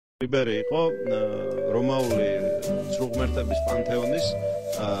ლიბერი იყო რომაული ცრუღმერთების პანთეონის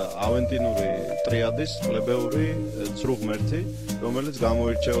ავენტინური ტრიადის პლებეური ცრუღმერთი, რომელიც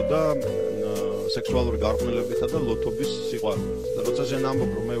გამოირჩეოდა სექსუალური გარყვნილებითა და ლოთობის სიყვარულით. და როცა შენ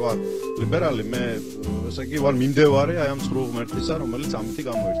ამბობ, რომ მე ვარ ლიბერალი, მე ესე იგი ვარ მიმდევარი აი ამ ცრუღმერთისა, რომელიც ამითი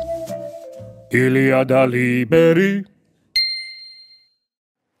გამოირჩევა. ილია და ლიბერი.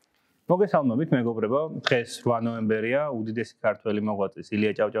 მოგესალმებით მეგობრებო, დღეს 8 ნოემბერია, უდიდესი ქართველი მოღვაწის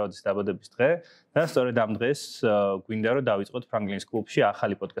ილია ჭავჭავაძის დაბადების დღე და სწორედ ამ დღეს გვინდა რომ დავიწყოთ ფრანგლინის კლუბში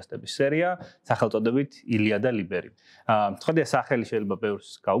ახალი პოდკასტების სერია სახელწოდებით ილია და ლიბერი. ცხადია სახელი შეიძლება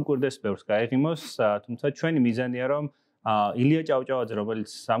ბევრს გაუკვირდეს, ბევრს გაეღიმოს, თუმცა ჩვენი მიზანია რომ ილია ჭავჭავაძე,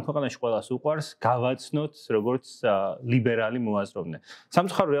 რომელიც ამ ქვეყანაში ყველას უყვარს, გავაცნოთ როგორც ლიბერალი მოაზროვნე.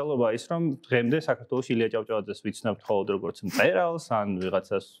 სამწუხარო რეალობაა ის, რომ დღემდე საქართველოში ილია ჭავჭავაძეს ვიცნობთ მხოლოდ როგორც მწერალს, ან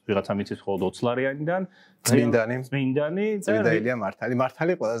ვიღაცა მიცის მხოლოდ ოცლარიანიდან, წმინდანი და ილია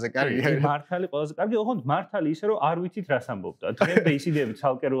მართალი ყველაზე კარგი. მართალი ყველაზე კარგი, ოღონდ მართალი ისე რომ არ ვიცით რას ამბობდა. დღემდე ის იდეები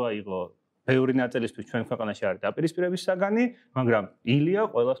ცალკე როა იყო ბევრი ნაწილისთვის ჩვენ ქვეყანაში არის დაპირისპირების საგანი, მაგრამ ილია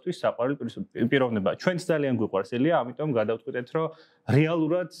ყველასთვის საყვარელი პიროვნება. ჩვენც ძალიან გვიყვარს ილია, ამიტომ გადავწყვიტეთ, რომ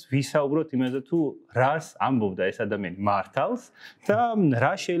რეალურად ვისაუბროთ იმაზე თუ რას ამბობდა ეს ადამიანი მართალს და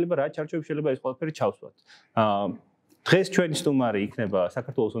რა შეიძლება, რა ჩარჩოები შეიძლება ეს ყველაფერი ჩავსვათ. დღეს ჩვენი სტუმარი იქნება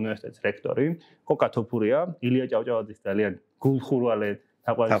საქართველოს უნივერსიტეტის რექტორი კოკა თოფურია, ილია ჭავჭავაძის ძალიან გულხურვალე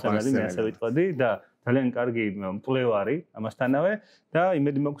თაყვანისმცემელი, მე ასე ვიტყოდი და ძალიან კარგი მკვლევარი ამასთანავე და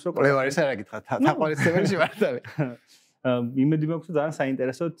იმედი მაქვს რომ მკვლევარის არ აკითხა, თაყვანისმცემელში მართალი. იმედი მაქვს რომ ძალიან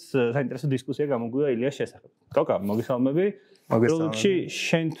საინტერესო დისკუსია გამოგვივა ილიას შესახებ. კოკა, მოგესალმები. პროლოგში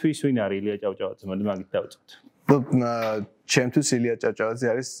შენთვის ვინ არის ილია ჭავჭავაძე? მოდი მაგით დავიწყოთ. ჩემთვის ილია ჭავჭავაძე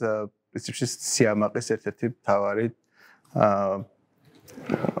არის პრინციპში სიამაყის ერთ-ერთი მთავარი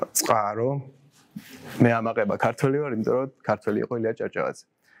წყარო. მე ამაყება ქართველი ვარ, იმიტომ რომ ქართველი იყო ილია ჭავჭავაძე.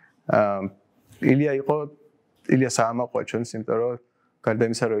 ილია საამაყოა ჩვენს, იმიტომ რომ გარდა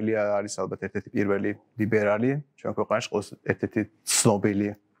იმისა, რომ ილია არის ალბათ ერთ-ერთი პირველი ლიბერალი, ჩვენ ქვეყანაში ყავს ერთ-ერთი ცნობილი,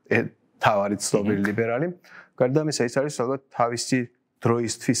 თავარი ცნობილი ლიბერალი. გარდა ამისა, ის არის ალბათ თავისი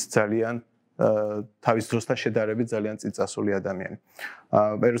დროისთვის ძალიან თავის დროსთან შედარებით ძალიან წინწასული ადამიანი.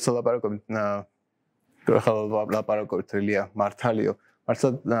 მე როცა ლაპარაკობთ ილია მართალიო, მართლა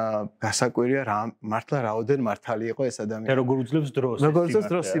გასაკვირია რა მართლა რაოდენ მართალი იყო ეს ადამიანი. და როგორ უძლებს დროს. როგორ უძლებს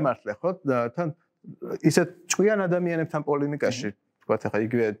დროს სიმართლე, ხო? თან ისეთ ჭკვიან ადამიანებთან პოლემიკაში, თქვათ ახლა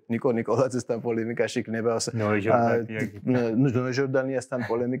იგივე ნიკო ნიკოლაძესთან პოლემიკაში იქნება, ნოე ჟორდანიასთან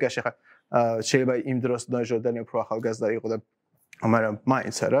პოლემიკაში, ხა შეიძლება იმ დროს ნოე ჟორდანია უფრო ახალგაზრდა იყო და მაგრამ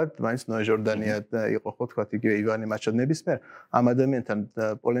მაინც ნოე ჟორდანია იყო, ხო, თქვათ იგივე ივანე მაჩადნებისმიერ ამ ადამიანთან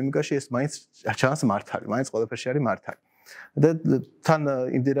პოლემიკაში ეს მაინც ჩანს მართალი, მაინც ყველაფერში არის მართალი. და თან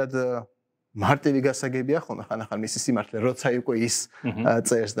იმდენად მარტივი გასაგებია ხოლმე ხან მისი სიმართლე, როცა უკვე ის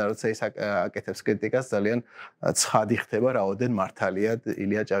წერს და როცა ის აკეთებს კრიტიკას, ძალიან ცხადი ხდება რაოდენ მართალია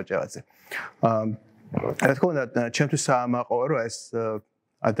ილია ჭავჭავაძე. რა თქმა უნდა, ჩემთვის საამაყოა, რომ ეს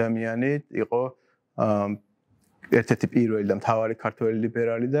ადამიანი იყო ერთ-ერთი პირველი და მთავარი ქართველი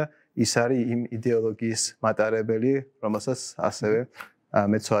ლიბერალი და ის არის იმ იდეოლოგიის მატარებელი, რომელსაც ასევე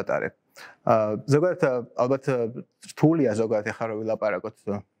მეც ვატარებ. ზოგადად ალბათ რთულია ზოგადად ახლა რომ ვილაპარაკოთ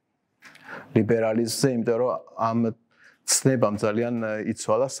ლიბერალიზმზე, იმიტომ რომ ამ ცნებამ ძალიან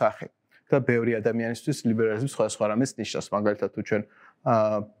იცვალა სახე და ბევრი ადამიანისთვის ლიბერალიზმი სხვა რამეს ნიშნავს. მაგალითად თუ ჩვენ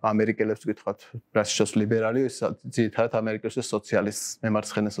ამერიკელებს ვკითხავთ რას ნიშნავს ლიბერალი, ეს ძირითადად ამერიკელებს სოციალისტ,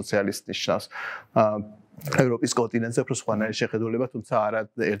 მემარცხენე სოციალისტ ნიშნავს. ევროპის კონტინენტზე უფრო სხვანაირი შეხედულება, თუმცა არა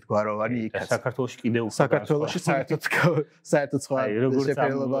ერთგვაროვანი იქაც. საქართველოში კიდევ უფრო საქართველოში საერთოდ სხვა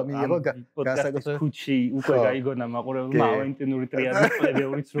შეფერილობა მიიღო, განსაკუთრებით ქუჩი უკვე გაიგონა მაყურებელმა ავენტინური ტრიადის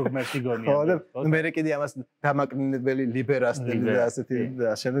პლებეური ცრუღმერთი გონია. ხო, მე კიდე ამას დამაკნინებელი ლიბერასტები და ასეთი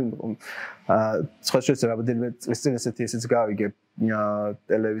შემდეგ სხვა შეცდომა რამდენიმე წლის წინ ესეც გავიგე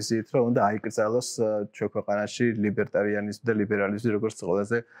ტელევიზიით, რომ უნდა აიკრძალოს ჩვენ ქვეყანაში ლიბერტარიანიზმი და ლიბერალიზმი როგორც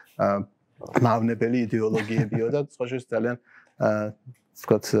ყველაზე მავნებელი იდეოლოგიებიო და სხვა შეცდომა ძალიან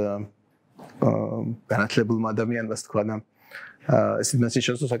ვთქვათ განათლებულმა ადამიანმა თქვა და ეს იმას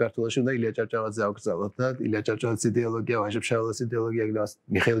ნიშნავს, რომ საქართველოში უნდა ილია ჭავჭავაძე აუკრძალოთ და ილია ჭავჭავაძის იდეოლოგია, ვაჟებ-შაველას იდეოლოგია,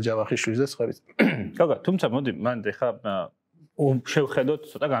 მიხეილ ჯავახიშვილის და სხვების. კოკა, თუმცა მოდი მან ეხა შევხედოთ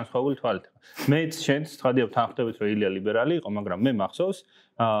ცოტა განსხვავებული თვალით. მეც შენც ცხადია ვთანხმდებით, რომ ილია ლიბერალი იყო, მაგრამ მე მახსოვს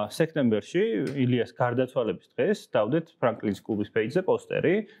სექტემბერში ილიას გარდაცვალების დღეს დავდეთ ფრანგლინის კლუბის პეიჯზე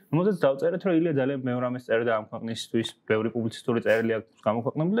პოსტერი, რომელზეც დავწერეთ, რომ ილია ძალიან მეორე რამეს წერდა ამ ქვეყნისთვის, ბევრი პუბლიცისტური წერილი აქვს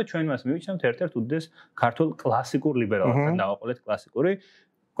გამოქვეყნებული და ჩვენ მას მივიჩნევთ ერთ-ერთ უდიდეს ქართულ კლასიკურ ლიბერალთან დავაყოლეთ კლასიკური.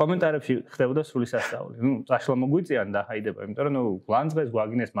 კომენტარებში ხდებოდა სრული სასწაული. წაშლა მოგვიწიან და ჰაიდება, იმიტომ რომ გლანძღეს,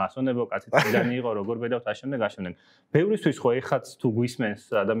 გვაგინეს მასონებო, კაცი წიგანი იყო, როგორ ბედავთ აშენდნენ, გაშენდნენ. ბევრისთვის ხო ეხაც თუ გვისმენს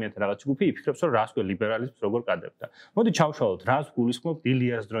ადამიანთა რაღაც ჯგუფი, იფიქრებს რომ რას გვე ლიბერალიზმს როგორ კადებდა. მოდი ჩავშალოთ, რას გულისხმობთ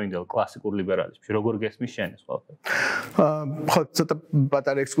ილიას დროინდელ კლასიკურ ლიბერალიზმში, როგორ გესმის შენ ეს ყველაფერი? ხო, ცოტა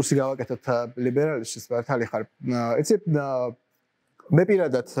პატარა ექსკურსი გავაკეთოთ ლიბერალიზმის, მართალი ხარ. იცი მე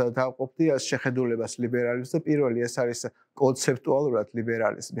პირადად დავყოფდი ამ შეხედულებას ლიბერალიზმზე. პირველი ეს არის კონცეპტუალურად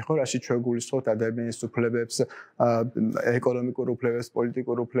ლიბერალიზმი, ხო, რაში ჩვენ გულისხმობთ ადამიანის უფლებებს, ეკონომიკურ უფლებებს,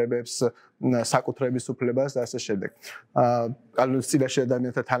 პოლიტიკურ უფლებებს, საკუთრების უფლებას და ასე შემდეგ. კანონის წინაშე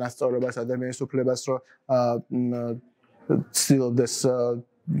ადამიანთა თანასწორობას, ადამიანის უფლებას, რომ ცდილობდეს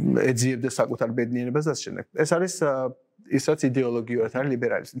ეძიებდეს საკუთარ ბედნიერებას და ასე შემდეგ. ეს არის ის რაც იდეოლოგიურად არის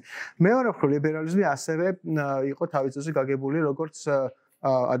ლიბერალიზმი. მეორე მხრივ ლიბერალიზმი ასევე იყო თავის ძირში გაგებული როგორც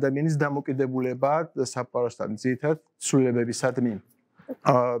ადამიანის დამოკიდებულება სამყაროსთან, ძირითადად ცვლილებებისადმი.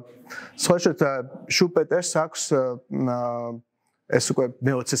 სხვაშორით შუმპეტერს აქვს ეს უკვე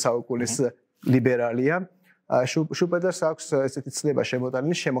მე-20 საუკუნის ლიბერალია. შუმპეტერს აქვს ესეთი ცნება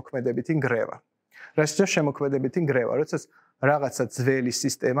შემოტანილი შემოქმედებითი ნგრევა. რაც ისე შემოქმედებითი ნგრევა, როდესაც რაღაცა ძველი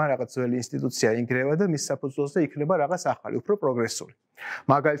სისტემა, რაღაც ძველი ინსტიტუცია ინგრევა და მის საფუძველზე იქნება რაღაც ახალი, უფრო პროგრესული.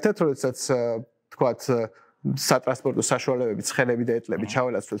 მაგალითად, როდესაც თქვათ სატრანსპორტო საშუალებები, ცხენები და ეტლები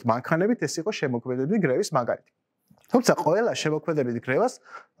ჩაველაცვლეთ მანქანებით, ეს იყო შემოქმედებითი ნგრევის მაგალითი. თუმცა ყველა შემოქმედებითი ნგრევას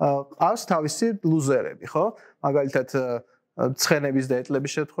ყავს თავისი ლუზერები, ხო? მაგალითად, ცხენების და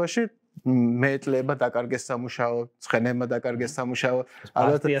ეტლების შემთხვევაში მეტლება დაკარგეს სამუშაო, ცხენებმა დაკარგეს სამუშაო.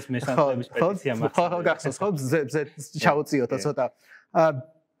 პარტიას მესამწლების პეტიცია მაქვს. ხო, გახსოვს, ხო? ჩაუწიოთ ცოტა.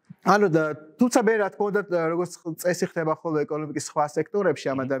 ანუ თუმცა მე რა თქმა უნდა, როგორც წესი ხდება ხოლმე ეკონომიკის სხვა სექტორებში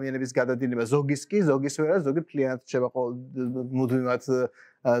ამ ადამიანების გადადინება, ზოგის კი, ზოგის ვერა, ზოგი ფლიანად შეება მუდმივად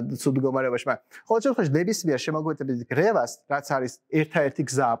ცუდ მდგომარეობაში. მაგრამ ყოველ შემთხვევაში ნებისმიერ შემოქმედებითი ნგრევას, რაც არის ერთადერთი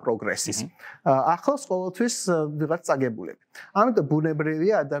გზა პროგრესის, ახლავს ყოველთვის ვიღაც წაგებულები. ამიტომ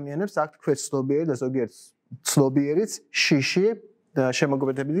ბუნებრივია ადამიანებს აქვთ ქვეცნობიერი და ზოგიერთ ცნობიერიც შიში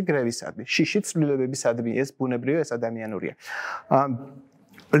შემოქმედებითი ნგრევისადმი. შიში ცვლილებებისადმი, ეს ბუნებრივია, ეს ადამიანურია.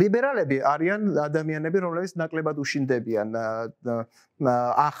 ლიბერალები არიან ადამიანები, რომლებიც ნაკლებად უშინდებიან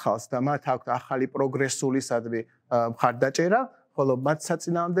ახალს და მათ აქვთ ახალი პროგრესულისადმი მხარდაჭერა, ხოლო მათ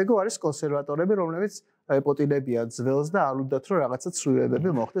საწინააღმდეგო არის კონსერვატორები, რომლებიც ეპოტინებიან ძველს და არ უნდათ რომ რაღაცა ცვლილებები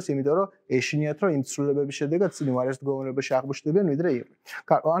მოხდეს, იმიტომ რომ ეშინიათ რომ იმ ცვლილებების შედეგად წინ უარეს მდგომარეობაში აღმოჩნდებიან, ვიდრე იყვნენ.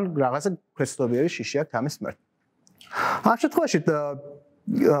 ან რაღაცა ქვეცნობიერი შიში აქვს ამის მიმართ. ამ შემთხვევაში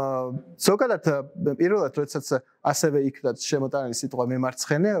ზოგადად პირველად როდესაც ასევე იქნა შემოტანილი სიტყვა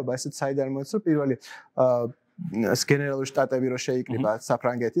მემარცხენეობა, ესეც საიდან მოეცა რომ პირველი გენერალური შტატები რო შეიკრიბა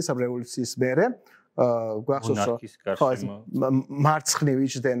საფრანგეთის რევოლუციის მერე, გვახსოვს რომ მარცხნივ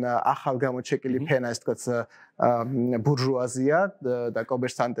იჯდნენ ახალ გამოჩეკილი ფენა, ეს თქვაც ბურჟუაზია და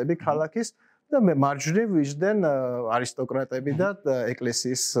კომერსანტები ქალაქის და მარჯვნივ იჯდნენ არისტოკრატები და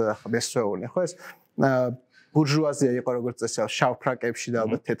ეკლესიის მესვეული, ხო ეს ბურჟუაზია იყო როგორც წესი შავ ფრაკებში და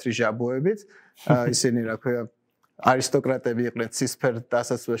ალბათ თეთრი ჟაბოებით, ისინი რა ქვია არისტოკრატები იყვნენ ცისფერ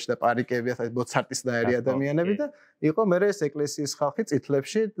დასაცვლელში და პარიკები, მოცარტისნაირი ადამიანები და იყო მერე ეს ეკლესიის ხალხი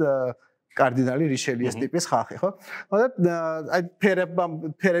წითლებში კარდინალი რიშელიეს ტიპის ხალხი, ხო? აი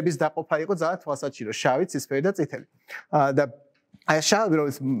ფერების დაყოფა იყო ძალიან თვალსაჩინო, შავი, ცისფერი და წითელი. და აი შავი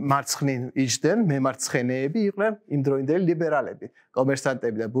რომელიც მარცხნივ იჯდნენ, მემარცხენეები იყვნენ იმდროინდელი ლიბერალები,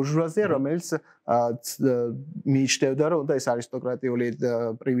 კომერსანტები და ბურჟუაზია, რომელიც მიიჩნევდა, რომ უნდა ეს არისტოკრატიული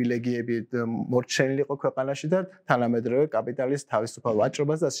პრივილეგიები მორჩენილიყო ქვეყანაში და თანამედროვე კაპიტალის თავისუფალ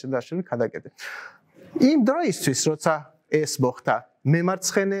ვაჭრობას და ასე გადაკეთდა. იმ დროისთვის, როცა ეს მოხდა,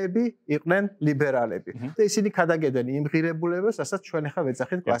 მემარცხენეები იყვნენ ლიბერალები და ისინი გადაგებდნენ იმ ღირებულებებს, რასაც ჩვენ ახლა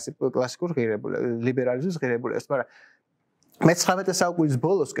ვეძახით კლასიკურ ღირებულებებს, ლიბერალიზმის ღირებულებებს, მაგრამ მე-19 საუკუნის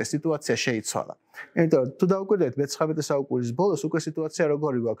ბოლოსკე სიტუაცია შეიცვალა. იმიტომ თუ დავუკვირდეთ მე-19 საუკუნის ბოლოს უკვე სიტუაცია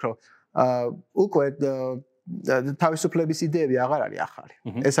როგორი გვაქვს, რომ უკვე თავისუფლების იდეები აღარ არის ახალი.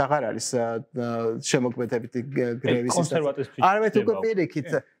 ეს აღარ არის შემოქმედებითი გრევის სისტემა. არამედ უკვე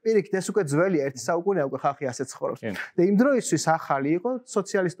პირიქით ეს უკვე ძველია, ერთი საუკუნეა უკვე ხალხი ასე ცხოვრობს. და იმ დროისთვის ახალი იყო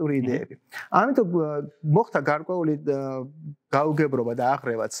სოციალისტური იდეები. ამიტომ მოხდა გარკვეული გაუგებრობა და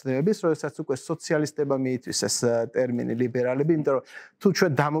აღრევა ცნებების, როდესაც უკვე სოციალისტებმა მიიწვიეს ეს ტერმინი ლიბერალები, იმიტომ რომ თუ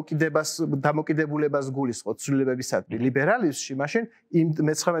ჩვენ დამოკიდებულებას გულისხმობთ ცვლილებებისადმი ლიბერალიზმში, მაშინ იმ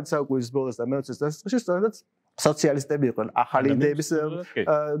მე-19 საუკუნის ბოლოს და მე-20 დასაწყისში სწორედ სოციალისტები იყვნენ, ახალი იდეების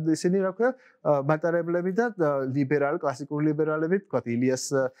ისინი რა ქვია, მატარებლები და ლიბერალი, კლასიკური ლიბერალები, თქვათ ილიას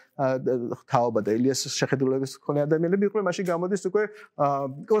თაობა და ილიას შეხედულების მქონე ადამიანები იყვნენ, მაშინ გამოდის უკვე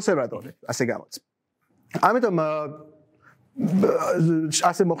კონსერვატორები, ასე გამოდის. ამიტომ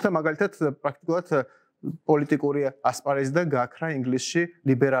ასე მოხდა მაგალითად პრაქტიკულად პოლიტიკური ასპარეზიდან გააქრა ინგლისში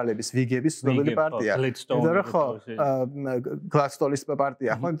ლიბერალების, ვიგების ცნობილი პარტია. იმიტომ რომ ხო, გლადსტონის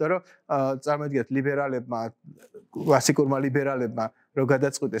პარტია, ხო, იმიტომ რომ წარმოიდგინეთ ლიბერალებმა, კლასიკურმა ლიბერალებმა რო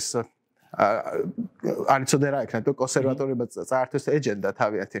გადაწყვიტეს არ იცოდე რა იქნება, თუ კონსერვატორებმა წაართვეს ეჯენდა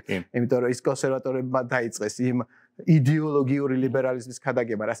თავიანთი. იმიტომ რომ ის კონსერვატორებმა დაიწყეს იმ იდეოლოგიური ლიბერალიზმის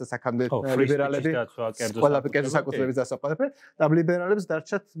ქადაგება, რასაც აქამდე ლიბერალები ყველა კერძო საკუთრების დასაყრდნ და ლიბერალებს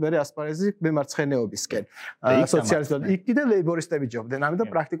დარჩათ მე ასპარეზი მემარცხენეობისკენ. სოციალისტები იქ კიდე ლეიბორისტები ჯობდნენ, ამიტომ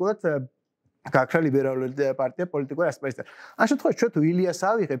პრაქტიკულად გააქრა ლიბერალური პარტია პოლიტიკური ასპარეზიდან. ამ შემთხვევაში ჩვენ თუ ილიას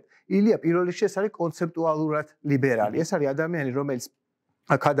ავიღებთ, ილია პირველ რიგში ეს არის კონცეპტუალურად ლიბერალი. ეს არის ადამიანი, რომელიც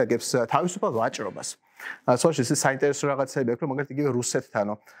ქადაგებს თავისუფალ ვაჭრობას. სოციალისტ ეს საინტერესო რაღაცები აქვს, რომ მაგალითად იგივე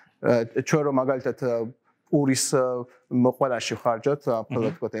რუსეთთანო ჩვენ რომ მაგალითად ურის მოყოლაში ხარჯოთ, ხოლმე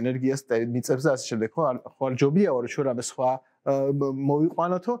თქვათ ენერგიას მიწებზე ასე შემდეგ, ხო არ ჯობია რომ ჩვენ რამე სხვა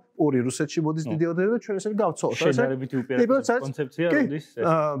მოვიყვანოთო, პური რუსეთში მოდის დიდი ოდენობა და ჩვენ ესე გავცხოვოთ. შედარებითი უპირატესობის კონცეფცია როდის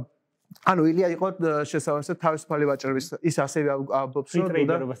ანუ ილია იყო შესაბამისად თავისუფალი ვაჭრობის ის ასევე ამბობს რომ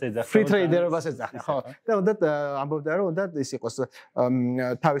free trader-ობას ეძახა ხო და უნდა ამბობდა რომ უნდა ის იყოს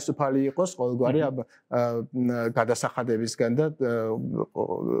თავისუფალი იყოს ყოველგვარი გადასახადებისგან და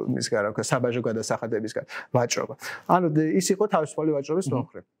მისგან რა საბაჟო გადასახადებისგან ვაჭრობა ანუ ის იყო თავისუფალი ვაჭრობის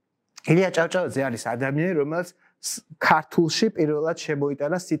მომხრე ილია ჭავჭავაძე არის ადამიანი რომელიც ქართულში პირველად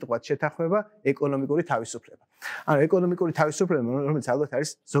შემოიტანა სიტყვად შეთანხმება ეკონომიკური თავისუფლება. ანუ ეკონომიკური თავისუფლება, რომელიც ალბათ არის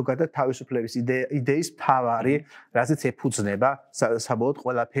ზოგადად თავისუფლების იდეის მთავარი, რასაც ეფუძნება საბოლოოდ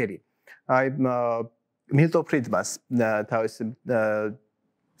ყველაფერი. აი მილტონ ფრიდმანს თავის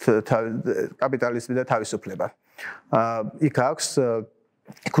კაპიტალიზმი და თავისუფლება. იქ აქვს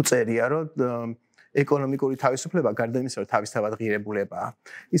უწერია რომ ეკონომიკური თავისუფლება გარდა იმისა, რომ თავისთავად ღირებულებაა.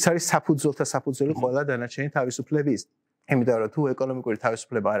 ის არის საფუძველთა საფუძველი ყველა დანარჩენი თავისუფლების. იმიტომ რომ თუ ეკონომიკური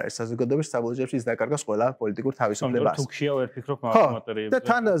თავისუფლება არ არის საზოგადოებაში, საბოლოოში ის დაკარგავს ყველა პოლიტიკურ თავისუფლებას. თუ ხშია ვერ ფიქრობ მაგ მატერიებზე. და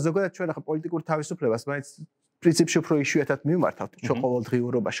თან ზოგადად ჩვენ ახლა პოლიტიკურ თავისუფლებას, მაინც პრინციპში უფრო იშვიათად მივმართავთ ჩვენ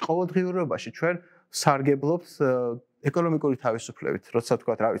ყოველდღიურობაში. ყოველდღიურობაში ჩვენ სარგებლობთ ეკონომიკური თავისუფლებით, როცა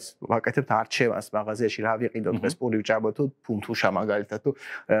თქვა რა ვიცი, ვაკეთებთ არჩევანს მაღაზიაში, რა ვიყიდოთ დღეს პური ვჭამო თუ ფუნთუშა მაგალითად თუ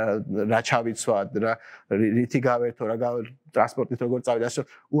რა ჩავიცვათ, რა რითი გავერთო, რა ტრანსპორტით როგორ წავიდე, ასე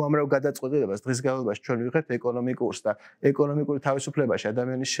უამრავ გადაწყვეტილებას დღის განმავლობაში ჩვენ ვიღებთ ეკონომიკურს და ეკონომიკური თავისუფლებაში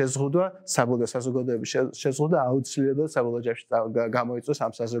ადამიანის შეზღუდვა, საბოლოო საზოგადოების შეზღუდვა აუცილებლად საბოლოო ჯამში გამოიწვევს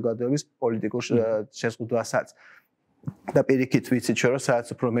ამ საზოგადოების პოლიტიკურ შეზღუდვასაც. და პირიქით ვიცით რომ სადაც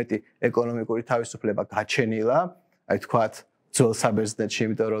უფრო მეტი ეკონომიკური თავისუფლება გაჩენილა აი თქვათ ძველ საბერძნეთში,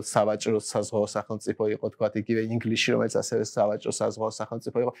 იმიტომ რომ სავაჭრო საზღვაო სახელმწიფო იყო, თქვათ იგივე ინგლისში, რომელიც ასევე სავაჭრო საზღვაო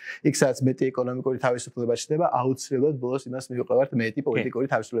სახელმწიფო იყო, იქ სადაც მეტი ეკონომიკური თავისუფლება ჩნდება, აუცილებლად ბოლოს იმას მივყევართ მეტი პოლიტიკური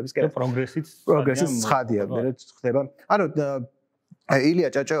თავისუფლების კერა. პროგრესიც ცხადია, მე ხდება. ანუ ილია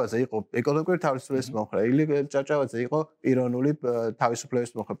ჭავჭავაძე იყო ეკონომიკური თავისუფლების მომხრე, ილია ჭავჭავაძე იყო პიროვნული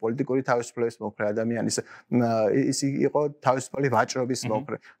თავისუფლების მომხრე, პოლიტიკური თავისუფლების მომხრე ადამიანის, ის იყო თავისუფალი ვაჭრობის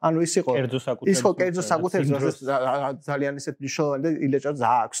მომხრე. ანუ ის იყო კერძო საკუთრების ძალიან ისეთ მნიშვნელოვანი და ილია ჭავჭავაძე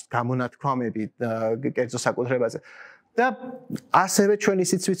აქვს გამონათქვამები კერძო საკუთრებაზე. და ასევე ჩვენ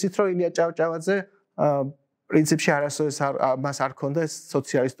ისიც ვიცით, რომ ილია ჭავჭავაძე პრინციპში არასოდეს მას არ ქონდა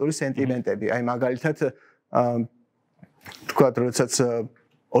სოციალისტური სენტიმენტები. აი მაგალითად თქვათ, როდესაც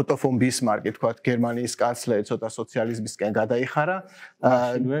ოტო ფონ ბისმარკი, თქვათ, გერმანიის კანცლერი ცოტა სოციალიზმისკენ გადაიხარა,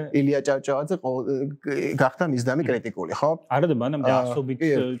 ილია ჭავჭავაძე გახდა მისდამი კრიტიკული, ხო? არა და მანამდე ასობით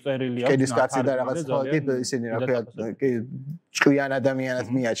წერილი აქვს. კედის კაცი და რაღაც ხო, ისინი რა ქვია, ჭკვიან ადამიანად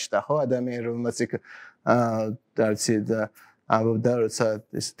მიაჩნდა, ხო? ადამიანი რომელსაც იქ დაცი და ამბობდა, როცა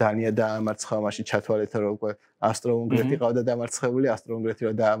ეს დანია დაამარცხა, მაშინ ჩათვალეთ, რომ უკვე ავსტრო-უნგრეთი ყავდა დამარცხებული, ავსტრო-უნგრეთი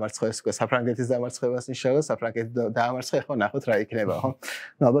რომ დაამარცხეს, უკვე საფრანგეთის დამარცხებას ნიშნავს, საფრანგეთი დაამარცხა, ხო, ნახოთ რა იქნება, ხო?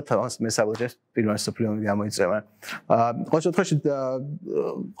 ნუ ალბათ ამას მე საბოლოოდ პირველ მსოფლიო ომი გამოიწევა. ყოველ შემთხვევაში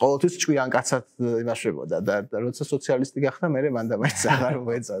ყოველთვის ჭკვიან კაცად იმაშვებოდა და როცა სოციალისტი გახდა, მე მან და მაინც აღარ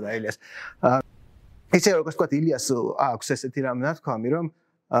მოეწოდა ილიას. ისე როგორც თქვა ილიას აქვს ესეთი რამ ნათქვამი, რომ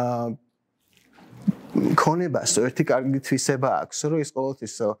ქონებას ერთი კარგი თვისება აქვს, რომ ის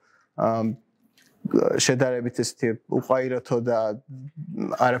ყოველთვის შედარებით ესეთი უყაიროთო და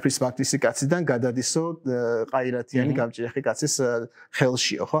არაფრის მაგნისი კაციდან გადადისო ყაირათიანი გამჭრეხი კაცის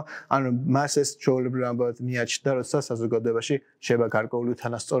ხელშიო, ხო? ანუ მას ეს ჩვეულებრივ ამბავად მიაჩნდა, როცა საზოგადოებაში შეება გარკვეული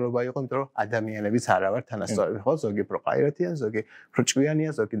თანასწორობა იყო, იმიტომ რომ ადამიანებიც არა ვარ თანასწორები, ხო? ზოგი უფრო ყაირათიანი, ზოგი უფრო ჭკვიანია,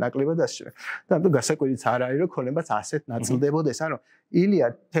 ზოგი ნაკლებად ასე. და ამიტომ გასაკვირიც არ არის, რომ ქონებას ასეთ ნაწილდებოდეს. ანუ ილია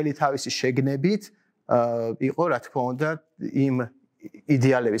თელი თავისი შეგნებით იყო რა თქმა უნდა იმ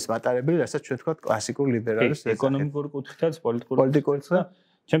იდეალების მატარებელი, რასაც ჩვენ თქვა კლასიკურ ლიბერალიზმს ეკონომიკური კუთხითაც პოლიტიკურიც და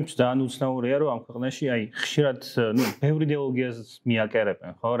ჩემთვის ძალიან უცნაურია რომ ამ ქვეყანაში აი ხშირად ბევრი იდეოლოგიას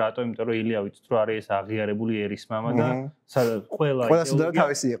მიაკერებენ ხო რატომ იმიტომ რომ ილია ვიცით რომ არის ეს აღიარებული ერის მამა და ყველა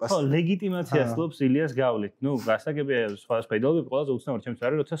იდეოლოგია ხო ლეგიტიმაციას ცდილობს ილიას გავლით გასაგებია სხვადასხვა იდეოლოგიები ყველაზე უცნაური ჩემთვის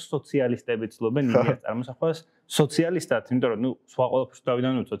არის როცა სოციალისტები ცდილობენ ილიას წარმოსახვას სოციალისტად იმიტომ რომ სხვა ყველაფერს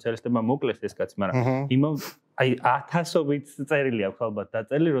დავიდან სოციალისტებმა მოკლეს ეს კაცი მაგრამ იმავ აი 1000-ობით წერილი აქვს ალბათ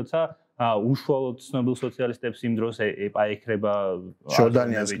დაწერილი როცა უშუალოდ ცნობილ სოციალისტებს იმ დროს ეპაექრება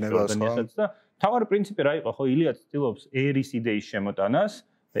ჯორდანიას გნებას და თავარი პრინციპი რა იყო ხო ილია ცდილობს ერის იდეის შემოტანას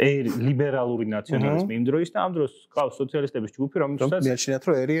ლიბერალური ნაციონალიზმი იმ დროის და ამ დროს ყავს სოციალისტების ჯგუფი რომელსაც მიაჩნიათ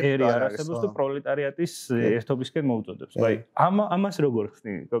რომ ერი არ არსებობს და პროლეტარიატის ერთობისკენ მოუწოდებს აი ამას როგორ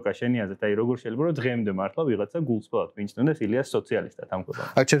ხსნი კოკა შენი აზრით აი როგორ შეიძლება რომ დღემდე მართლა ვიღაცა გულწრფელად მიიჩნევდეს ილიას სოციალისტად ამ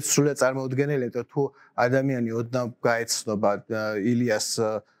ქვეყანაში აი ჩემს სრულად წარმოუდგენელი თუ ადამიანი ოდნავ გაეცნობა ილიას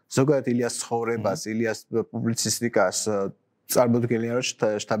ზოგადად ილიას ცხოვრებას, ილიას პუბლიცისტიკას წარმოუდგენელია რომ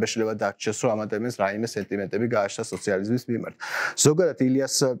შთაბეჭდილება დარჩეს რომ ამ ადამიანს რაიმე სენტიმენტები გააშლა სოციალიზმის მიმართ. ზოგადად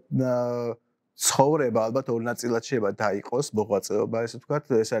ილიას ცხოვრება ალბათ ორ ნაწილად შეიძლება დაიყოს მოღვაწეობა ესე ვთქვათ,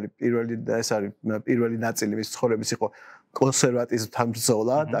 ეს არის პირველი ნაწილი მის ცხოვრების იყო კონსერვატიზმთან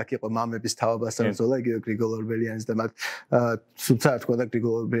ბრძოლა, აქ იყო მამების თავობასთან ბრძოლა, იგივე გრიგოლ ორბელიანის და მათ თუმცა თქვა და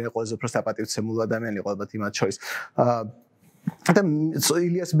გრიგოლ ორბელიანი ყველაზე უფრო საპატივცემულო ადამიანი იყო ალბათ იმათ შორის. და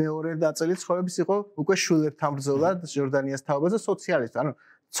ილიას მეორე ნაწილი ცხოვრების იყო უკვე შვილებთან ბრძოლა ჯორდანიას თაობაზე სოციალისტ. ანუ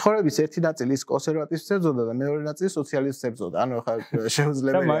ცხოვრების ერთი ნაწილი ის კონსერვატიზმს ებრძოდა და მეორე ნაწილი სოციალიზმს ებრძოდა. ანუ ახლა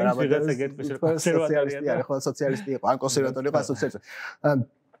შეუძლებელი რა კონსერვატორი არის ხო სოციალისტი იყო, ან კონსერვატორი იყო, ან სოციალისტი.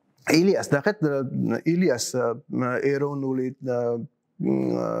 ილიას ნახეთ ილიას ეროვნული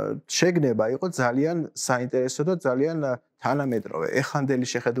შეგნება იყო ძალიან საინტერესო და ძალიან თანამედროვე, ეხანდელი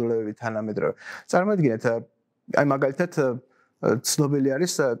შეხედულებებით თანამედროვე. წარმოიდგინეთ აი მაგალითად ცნობილი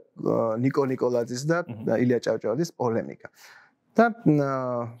არის ნიკო ნიკოლაძის და ილია ჭავჭავაძის პოლემიკა. და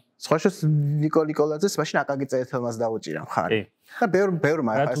სხვაშორის ნიკო ნიკოლაძეს მაშინ აკაკი წერეთელმას დაუჭირა მხარი. და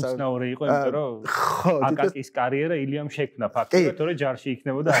ბევრმა ახლა უცნაური იყო, იმიტომ რომ აკაკის კარიერა ილიამ შექმნა ფაქტობრივად, თორე ჯარში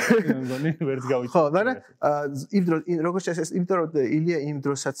იქნებოდა აკაკი მე მგონი ვერც გავიცი. ხო, მაგრამ იმ დროს როგორც ეს იმიტომ რომ ილია იმ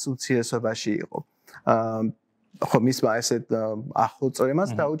დროსაც უციესობაში იყო. ხო მისმა ესეთ ახლო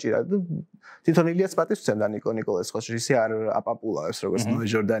წრემას დაუჭირა და თვითონ ილიას პატივს სცემდა ნიკო ნიკოლაძეს ხო ისე არ აპაპულავებს როგორც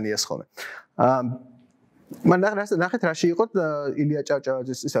ჯორდანიას ხოლმე. ნახეთ რაში იყო ილია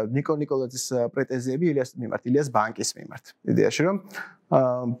ჭავჭავაძის ისა ნიკო ნიკოლაძის პრეტენზიები ილიას მიმართ, ილიას ბანკის მიმართ. იდეაში რომ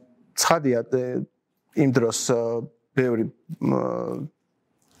ცხადია იმ დროს ბევრი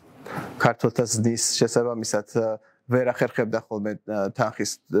ქართველთა ზნის შესაბამისად ვერ ახერხებდა ხოლმე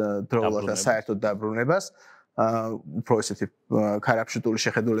თანხის დროულად და საერთოდ დაბრუნებას. უფრო ესეთი ქარაფშუტული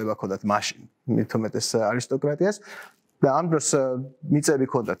შეხედულება ჰქონდათ მაშინ მით უმეტეს არისტოკრატიას და ამ დროს მიწები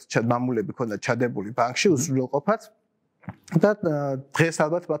ჰქონდათ მამულები ჰქონდათ ჩადებული ბანკში უზრუნველყოფად და დღეს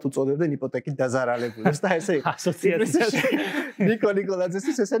ალბათ მათ უწოდებდნენ იპოთეკით დაზარალებულებს და ესე იყო ასოციაციაში ნიკო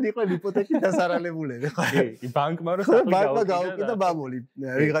ნიკოლაძესთვის ესენი იყო იპოთეკით დაზარალებულები ხო ბანკმა ბანკმა გაუკიდა მამული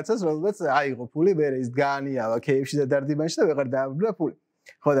ვიღაცას რომელსაც აიღო ფული მე ის გაანიავა ქეიფში და დარდიმანში და ვეღარ დააბრუნა ფული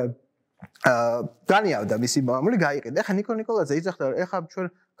ხო და განიავდა მისი მამული გაიყიდა. ეხა ნიკო ნიკოლაძე იძახდა რომ ეხა ჩვენ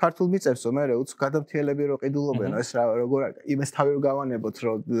ქართულ მიწებსო მე გადამთიელები რო ყიდულობენო ეს რა როგორ არის იმეს თავი რო გავანებოთ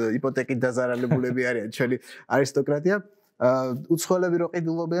რომ იპოთეკით დაზარალებულები არიან ჩვენი არისტოკრატია უცხოელები რო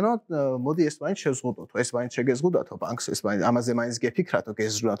ყიდულობენო მოდი ეს მაინც შევზღუდოთ ეს მაინც შეგეზღუდათო ბანკს ეს მაინც ამაზე მაინც გეფიქრათო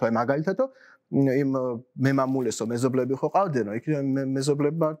გეზრუნათო აი მაგალითადო იმ მემამულესო მეზობლები ხო ყავდენო იქ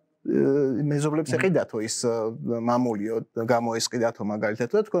მეზობლებს ეყიდათო ის მამულიო გამოისყიდათო მაგალითად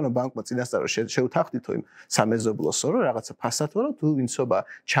და თქვენო ბანკმა წინასწარ შეუთანხმდითო იმ სამეზობლოსო რომ რაღაცა ფასათო რომ თუ ვინცობა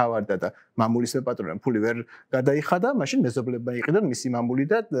ჩავარდა და მამულის მეპატრონემ ფული ვერ გადაიხადა მაშინ მეზობლებმა იყიდონ მისი მამული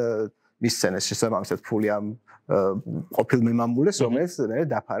და მისცენეს შესაბამისად ფული ამ ყოფილ მემამულეს რომელიც მე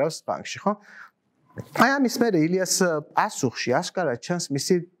დაფარავს ბანკში ხო აი ამის მერე ილიას პასუხში ასკარად ჩანს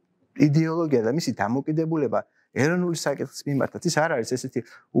მისი იდეოლოგია და მისი დამოკიდებულება ეროვნული საკითხის მიმართაც ის არ არის ესეთი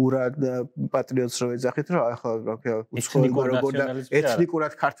ურად პატრიოტს რო ეძახით რომ ახლა უცხოელმა როგორ და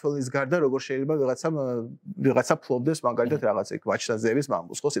ეთნიკურად ქართველის გარდა როგორ შეიძლება ვიღაცა ფლობდეს მაგალითად რაღაცა ვაჩნაძეების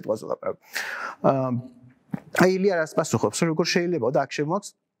მამულს ხო სიტყვაზე ლაპარაკ აი ილია რას პასუხობს როგორ შეიძლება და აქ შემოაქვს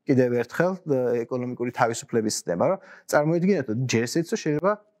კიდევ ერთხელ ეკონომიკური თავისუფლების ცნება რომ წარმოიდგინეთ რომ ჯერსეც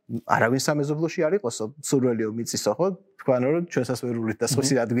შეიძლება არავინ სამეზობლოში არ იყოსო სურველიო მიწისო ხო თქვენ რომ ჩვენსაც ვერ ურით და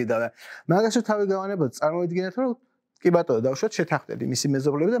სხვისი რადგმიდა და მაგას თავი გავანებოთ წარმოიდგინეთ რომ კი ბატონო დავუშვათ შეთანხმდები მისი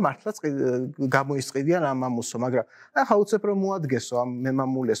მეზობლები და მართლაც გამოისყიდიან ამ მამუსო, მაგრამ ახლა უცებ რომ მოადგესო ამ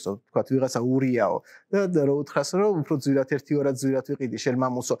მემამულესო, თქვა ვიღაცა ურიაო და რო უთხრას რომ უფრო ძვირად 1-2 ძვირად ვიყიდი შენ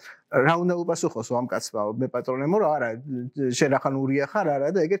მამუსო. რა უნდა უპასუხოსო ამ კაცმა მე პატრონემო რომ არა შენ ახან ურია ხარ არა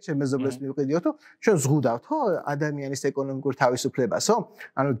და ეგეთ შენ მეზობლებს მივყიდიოთო ჩვენ ზღუდავთ ხო ადამიანის ეკონომიკურ თავისუფლებასო?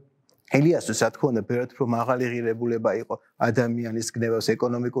 ანუ ილიასთვის რა თქმა უნდა ბევრად უფრო მაღალი ღირებულება იყო ადამიანის გნევას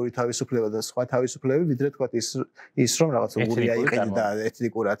ეკონომიკური თავისუფლება და სხვა თავისუფლებები ვიდრე თქვა ის რომ რაღაც ურია იყიდა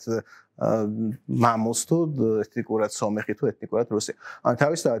ეთნიკურად მამუს თუ ეთნიკურად სომეხი თუ ეთნიკურად რუსი. ან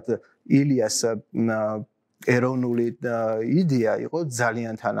თავისთავად ილიასა ეროვნული იდეა იყო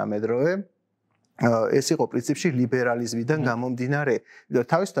ძალიან თანამედროვე. ეს იყო პრინციპში ლიბერალიზმიდან გამომდინარე.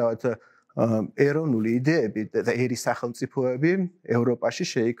 თავისთავად ეროვნული იდეები და ერის სახელმწიფოები ევროპაში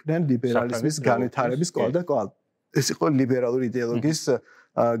შეიქმნენ ლიბერალიზმის განვითარების კვალ და კვალ. ეს იყო ლიბერალური იდეოლოგიის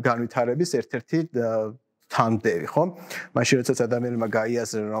განვითარების ერთ-ერთი თანმდევი, ხო? მაშინ როდესაც ადამიანებმა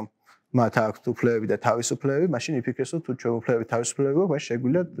გაიაზრა რომ მათ აქვთ უფლებები და თავისუფლებები, მაშინ იფიქრეს რომ თუ ჩვენ უფლებები თავისუფლებები გვაქვს, მაშინ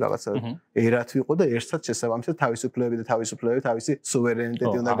შეგვიძლია რაღაცა ერად ვიყო და ერთსაც შესაბამისად თავისუფლებები და თავისუფლებები თავისი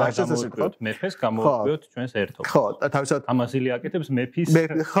სუვერენიტეტი უნდა გააჩნდეს ასე ვთქვათ. მეფეს გამოვიოთ ჩვენს ერთობას. ხო, და თავისთავად ამას ილია აკეთებს მეფის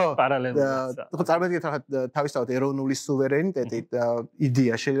პარალელურად. ხო, წარმოგიდგენთ რა თავისთავად ეროვნული სუვერენიტეტი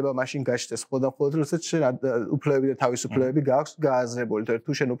იდეა შეიძლება მაშინ გაჩნდეს მხოლოდ როდესაც შენ უფლებები და თავისუფლებები გააქვს გააზრებული.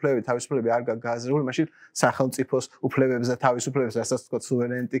 თუ შენ უფლებები თავისუფლებები არ გაქვს გააზრებული, მაშინ სახელმწიფოს უფლებებს და თავისუფლებებს რასაც ვთქვათ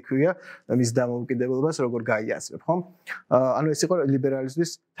სუვერენიტეტი ქვია მის დამოუკიდებლობას როგორ გაიაზრებ, ხო? ანუ ეს იყო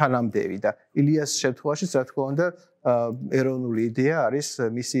ლიბერალიზმის თანამდევი და ილიას შემთხვევაში რა თქმა უნდა ეროვნული იდეა არის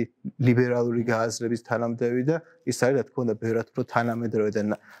მისი ლიბერალური გააზრების თანამდევი და ის არის რა თქმა უნდა ბევრად უფრო თანამედროვე და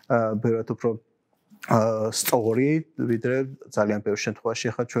ბევრად უფრო სწორი ვიდრე ძალიან ბევრ შემთხვევაში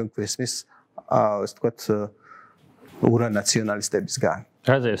ახლა ჩვენ გვესმის ასე ვთქვათ ურანაციონალისტებისგან.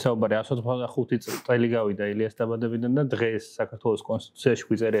 რაზე საუბარი 185 წელი გავიდა ილიას დაბადებიდან და დღეს საქართველოს კონსტიტუციაში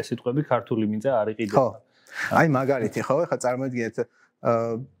გვიწერია სიტყვები ქართული მიწა არ იყიდება. ხო. აი მაგალითი ხო, ახლა წარმოგიდგენთ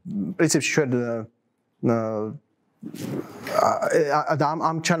პრინციპში ჩვენ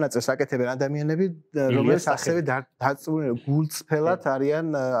ამ ჩანაწერს აკეთებენ ადამიანები, რომლებიც ასევე დაწუნებული გულწრფელად არიან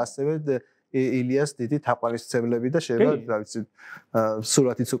ასევე ილიას დიდი თაყვანისმცემლები და შეიძლება რა ვიცი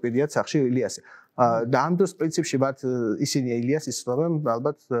სურათიც უკიდიათ სახში ილიასი. და ამ დროს პრინციპში მათ ისინი ილიას იცნობენ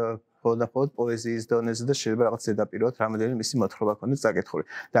ალბათ მხოლოდ პოეზიის დონეზე და შეიძლება რაღაც ზედაპირულად რამოდენიმე მისი მოთხრობა ქონდეს წაკითხული.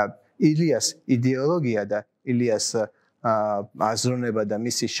 და ილიას იდეოლოგია და ილიას აზროვნება და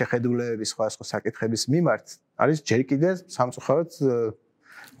მისი შეხედულებები სხვა საკითხების მიმართ არის ჯერ კიდე სამწუხაროდ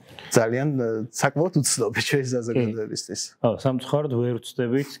ძალიან საკმაოდ უცნობი ჩვენი საზოგადოებისთვის. ხო, სამწუხაროდ ვერ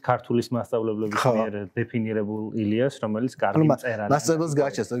ვწდებით ქართულის მასწავლებლების მიერ დეფინირებულ ილიას, რომელიც კარგი მწერალია. მასწავლებელს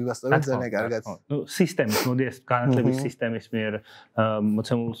გააჩნს, ორი მასწავლებელი ძალიან კარგად. ნუ სისტემის, მოდი ეს განათლების სისტემის მიერ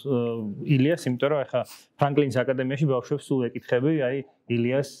მოცემულ ილიას, იმიტომ რომ ახლა ფრანკლინის აკადემიაში ბავშვებს სულ ეკითხები, აი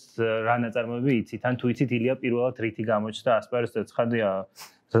ილიას რა ნაწარმოები იცით, ან თუ იცით ილია პირველად რითი გამოჩნდა ასპარეზზე ცხადია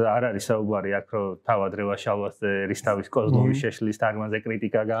არ არის საუბარი აქ რომ თავად რევაშალვას ერისთავის კოზლოვის შეშლის თარგმანზე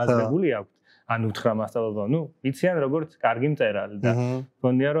კრიტიკა გააზრებული აქვს ან უთხრა მასწავლებლმა ნუ იციან როგორც კარგი მწერალი და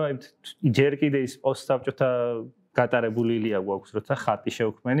მგონია რომ აი ჯერ კიდე ის პოსტსაბჭოთა გატარებული ილია გვაქვს როცა ხატი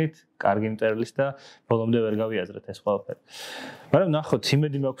შევქმენით კარგი მწერლის და ბოლომდე ვერ გავიაზრეთ ეს ყველაფერი მაგრამ ნახოთ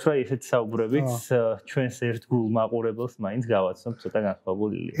იმედი მაქვს რომ ესეთი საუბრებით ჩვენს ერთგულ მაყურებელს მაინც გავაცნობ ცოტა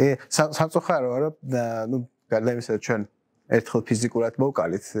განსხვავებული ილია სამწუხაროა რომ ნუ გარდა იმისა ჩვენ ერთხელ ფიზიკურად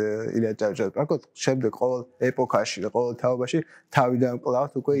მოვკალით ილია ჭავჭავაძე. პრაკტიკულად შემდეგ ყოველ ეპოქაში და ყოველ თაობაში თავიდან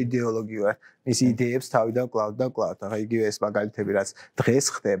კლავთ უკვე იდეოლოგიურად. მისი იდეებს თავიდან კლავთ და კლავთ. ახლა იგივე ეს მაგალითები რაც დღეს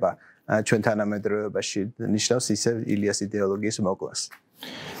ხდება ჩვენ თანამედროვეობაში ნიშნავს ისე ილიას იდეოლოგიის მოკლას.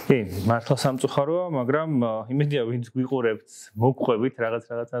 კი, მართლა სამწუხაროა, მაგრამ იმედია ვინც გვიყურებთ, მოგყვებით რაღაც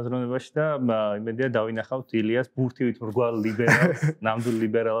აზროვნებაში და იმედია დავინახავთ ილიას ბურთივით მრგვალ ლიბერალს, ნამდვილ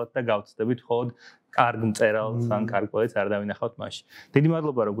ლიბერალად და გავწდებით მხოლოდ კარგ მწერალს ან კარგ პოეტს არ დავინახავთ მასში. დიდი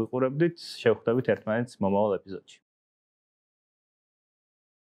მადლობა რომ გვიყურებდით, შევხვდებით ერთმანეთს მომავალ ეპიზოდში.